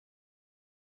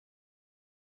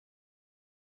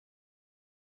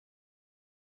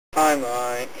Hi,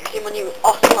 Mike. You see my new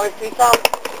awesome Hard 3000?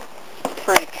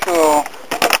 Pretty cool.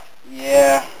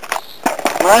 Yeah.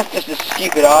 Mine's just a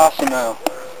stupid Osmo.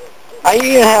 I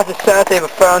even have to sellotape a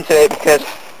phone to it because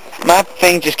my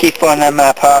thing just keeps falling out of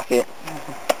my pocket.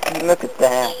 Look at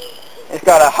that. It's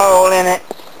got a hole in it.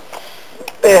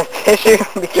 Bit of tissue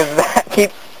because that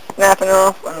keeps snapping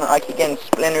off and I keep getting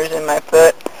splinters in my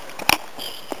foot.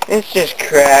 It's just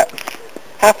crap.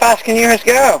 How fast can yours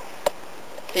go?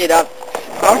 See it up.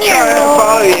 I'm trying to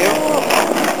follow you.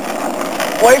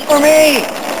 Wait for me!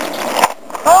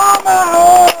 Oh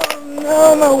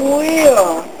my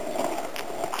wheel!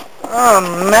 Oh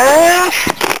man!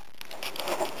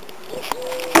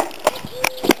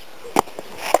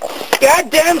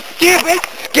 Goddamn stupid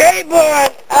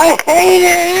skateboard! I hate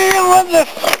it! What the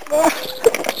fuck?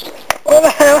 What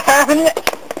the hell happened?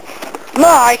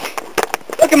 Mike,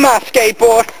 look at my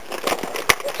skateboard.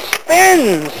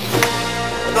 Spins!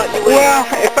 Well,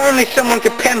 if only someone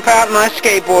could pimp out my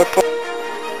skateboard for...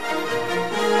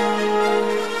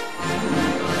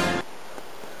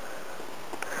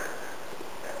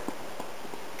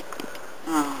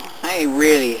 Oh, I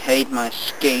really hate my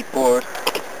skateboard.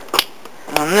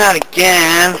 Oh, not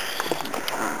again.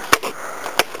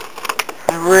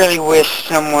 I really wish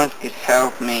someone could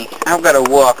help me. I've got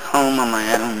to walk home on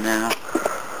my own now.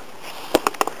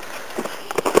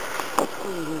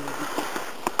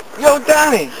 Yo,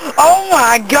 Danny! Oh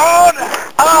my God!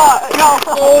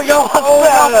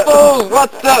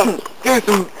 What's up? Do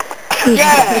some...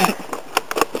 Yeah!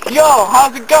 Yo,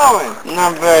 how's it going?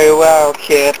 Not very well,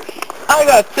 kid. I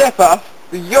got a tip-off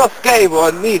that your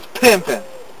skateboard needs pimping.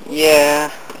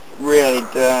 Yeah, really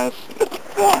does.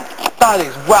 That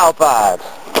is well bad.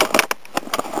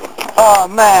 Oh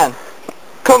man,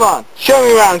 come on, show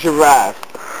me around your ride.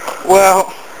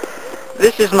 Well,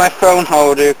 this is my phone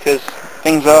holder because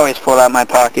things always fall out of my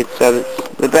pocket, so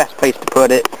it's the best place to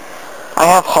put it. I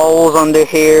have holes under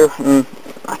here, and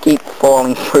I keep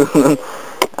falling through them,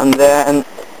 and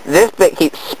this bit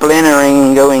keeps splintering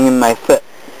and going in my foot,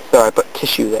 so I put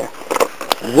tissue there.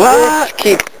 What? This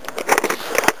keeps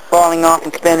falling off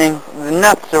and spinning. The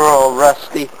nuts are all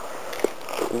rusty.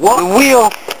 What? The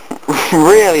wheel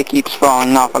really keeps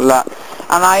falling off a lot,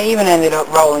 and I even ended up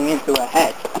rolling into a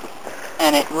hedge,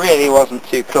 and it really wasn't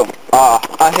too cool.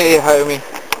 I hear you, homie.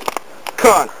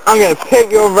 Come on, I'm gonna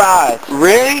pimp your ride.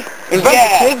 Really? Is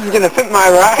that the kid who's gonna pimp my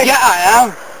ride? Yeah, I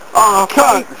am. Oh,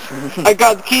 come on. I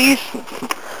got the keys.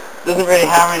 Doesn't really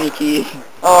have any keys.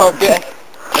 Oh, okay.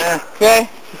 Okay.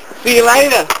 See you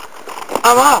later.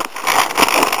 I'm off.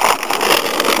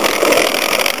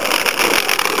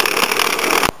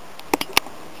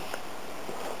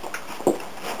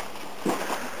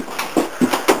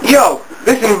 Yo,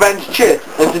 this is Revenge Chizz,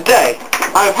 and today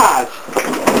I've had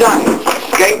Danny's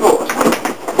skateboard.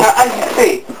 Now, as you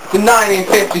see, the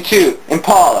 1952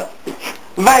 Impala.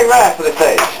 Very rare for this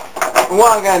age. And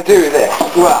what I'm going to do with this,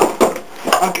 well,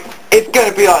 it's going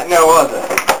to be like no other.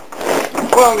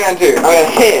 What I'm going to do, I'm going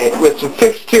to hit it with some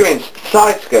 52-inch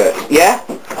side skirts, yeah?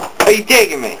 Are you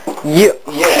digging me? Yeah.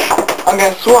 Yeah. I'm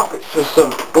going to swap it for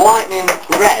some lightning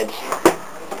red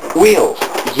wheels,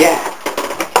 yeah.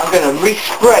 I'm going to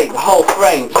respray the whole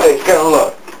frame so it's going to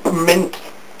look mint.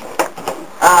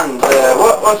 And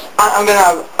I'm going to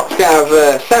have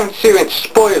a 72-inch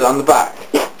spoiler on the back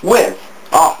with,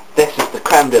 this is the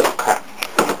creme de la creme.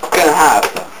 Going to have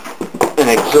an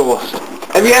exhaust.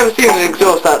 Have you ever seen an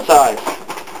exhaust outside?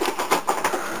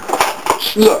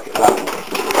 Just look at that.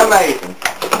 Amazing.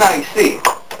 Now you see,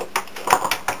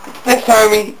 this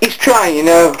homie, he's trying, you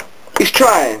know. He's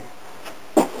trying.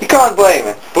 You can't blame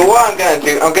him. But what I'm going to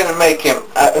do, I'm going to make him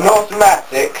an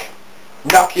automatic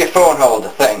knock your phone holder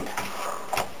thing.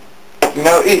 You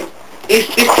know, he's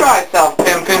tried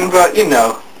self-pimping, but you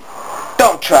know,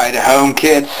 don't try it at home,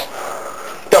 kids.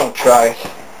 Don't try it.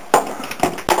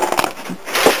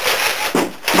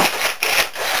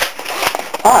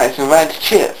 Hi, it's Revenge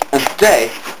Chizz, and today,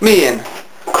 me and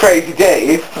Crazy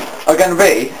Dave are going to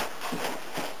be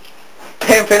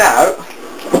pimping out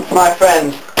my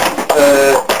friend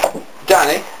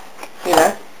Danny, you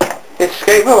know, his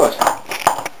skateboard.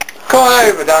 Come on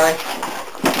over, Danny.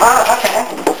 Oh, okay.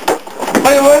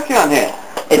 What are you working on here?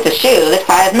 It's a shoe that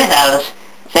fires missiles.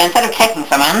 So instead of kicking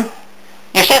someone,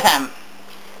 you shoot them.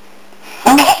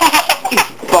 He's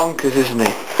bonkers, isn't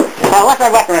he? Well, what's my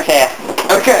weapon here?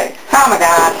 Okay. Oh my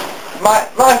God.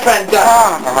 My friend Danny.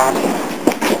 Oh my God.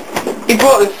 He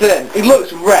brought this in. He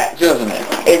looks wrecked, doesn't he?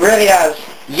 It really does.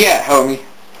 Yeah, homie.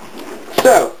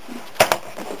 So,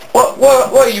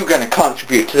 what are you going to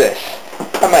contribute to this?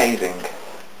 Amazing.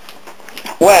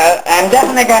 Well, I'm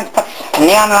definitely going to put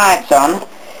neon lights on,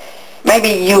 maybe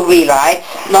UV lights.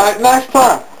 Nice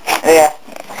plan. Yeah.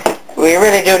 We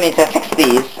really do need to fix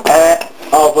these.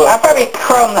 I'll probably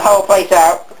chrome the whole place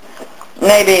out.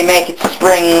 Maybe make it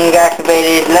spring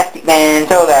activated, electric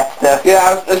bands, all that stuff. Yeah,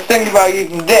 I was thinking about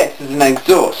using this as an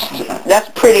exhaust. That's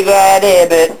a pretty good idea,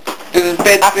 but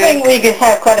I think we could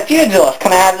have quite a few exhausts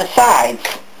coming out of the sides.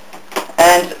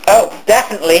 And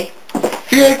definitely.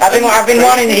 I've been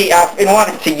wanting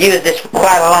to use this for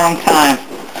quite a long time.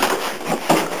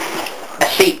 A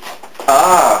seat.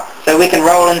 So we can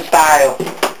roll in style.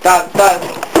 That's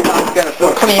gonna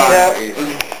put Come here.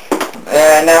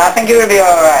 No, I think it would be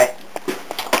alright.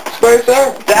 Suppose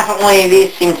so. Definitely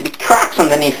these seem to be cracks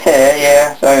underneath here,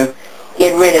 yeah, so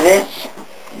get rid of this.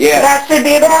 Yeah. That should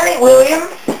be about it, William.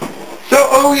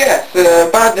 So, yes,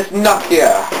 about this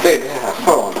Nokia big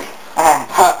phone.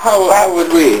 How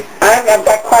would we? I've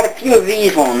got quite a few of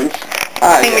these ones.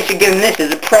 I think we should give him this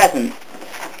as a present.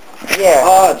 Yeah.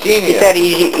 Oh, genius. He said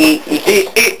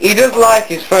he does like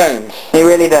his phones. He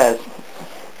really does.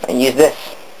 And use this.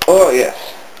 Oh, yes.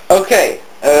 Okay,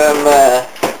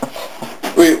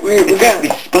 we're going to be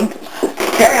spunked.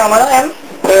 Carry on, William.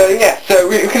 Yeah, so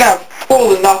we can have all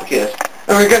the Nokias,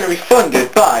 and we're going to be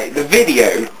funded by the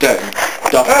Video Dome.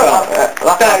 That's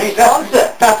our new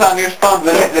sponsor. That's our new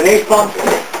sponsor. The new sponsor.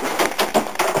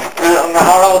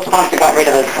 Our old sponsor got rid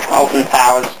of his Alton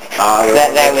Towers.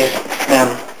 There was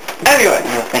Anyway,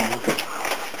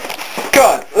 go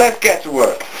on, let's get to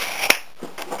work.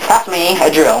 Pass me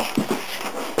a drill,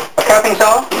 a coping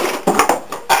saw,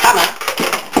 a hammer,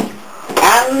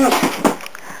 and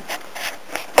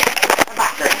a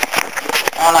battery.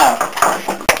 Oh no.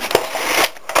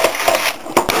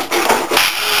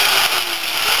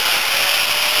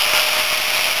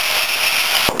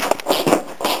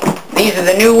 These are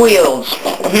the new wheels.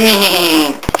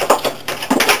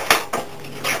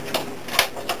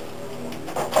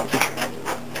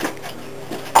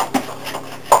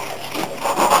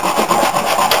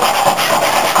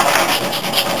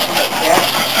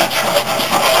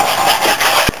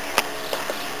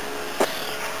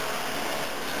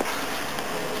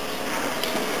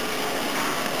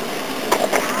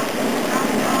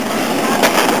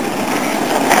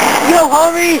 Yo,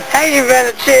 homie! Hey, you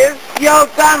better chizz! Yo,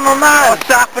 Dan, my man! What's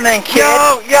happening, kid?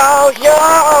 Yo!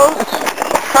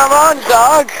 Come on,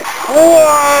 dog!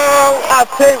 Whoa! I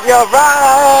think you're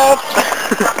right!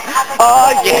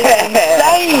 Oh yeah!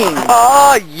 Insane!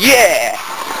 Oh yeah!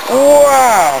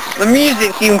 Wow! The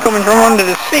music's even coming from under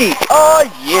the seat! Oh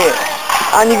yeah!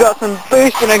 And you got some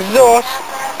boost and exhaust!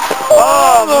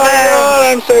 Oh my man! God,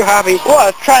 I'm so happy!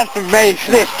 What a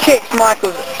transformation! This kicks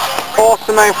Michael's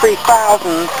Awesome 3000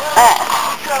 S.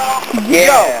 Yeah!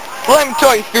 Yo, let me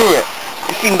talk you through it!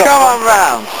 Come on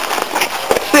round!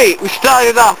 See, we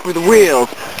started off with wheels.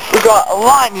 We got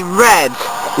lightning red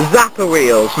Zappa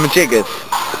wheels, majiggers.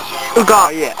 We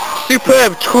got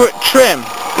superb trim.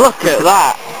 Look at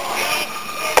that.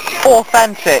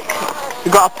 Authentic.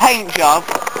 We got a paint job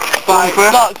by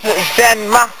Dr. Zen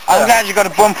Master. I'm glad you got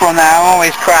a bumper on there. I'm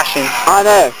always crashing. I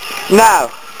know. Now,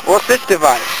 what's this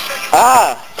device?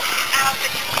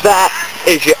 That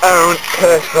is your own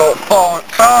personal phone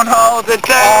holder, dude.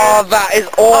 Oh, that is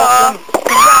awesome.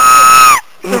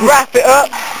 To wrap it up,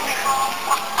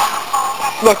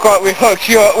 look what we hooked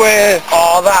you up with.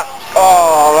 Oh,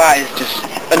 that is just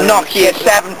a Nokia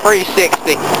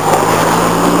 7360.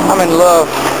 I'm in love.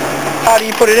 How do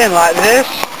you put it in, like this?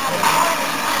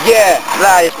 Yeah,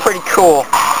 that is pretty cool.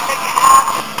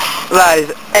 That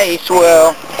is ace,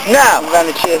 Will. Now,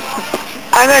 Chizz.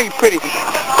 I know you're pretty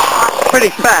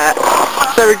fat,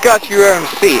 so we got your own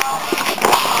seat.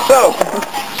 So,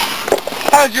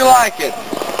 how'd you like it?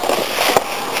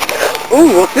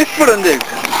 Ooh, what's this button do?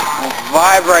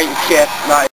 Vibrate shit,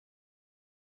 like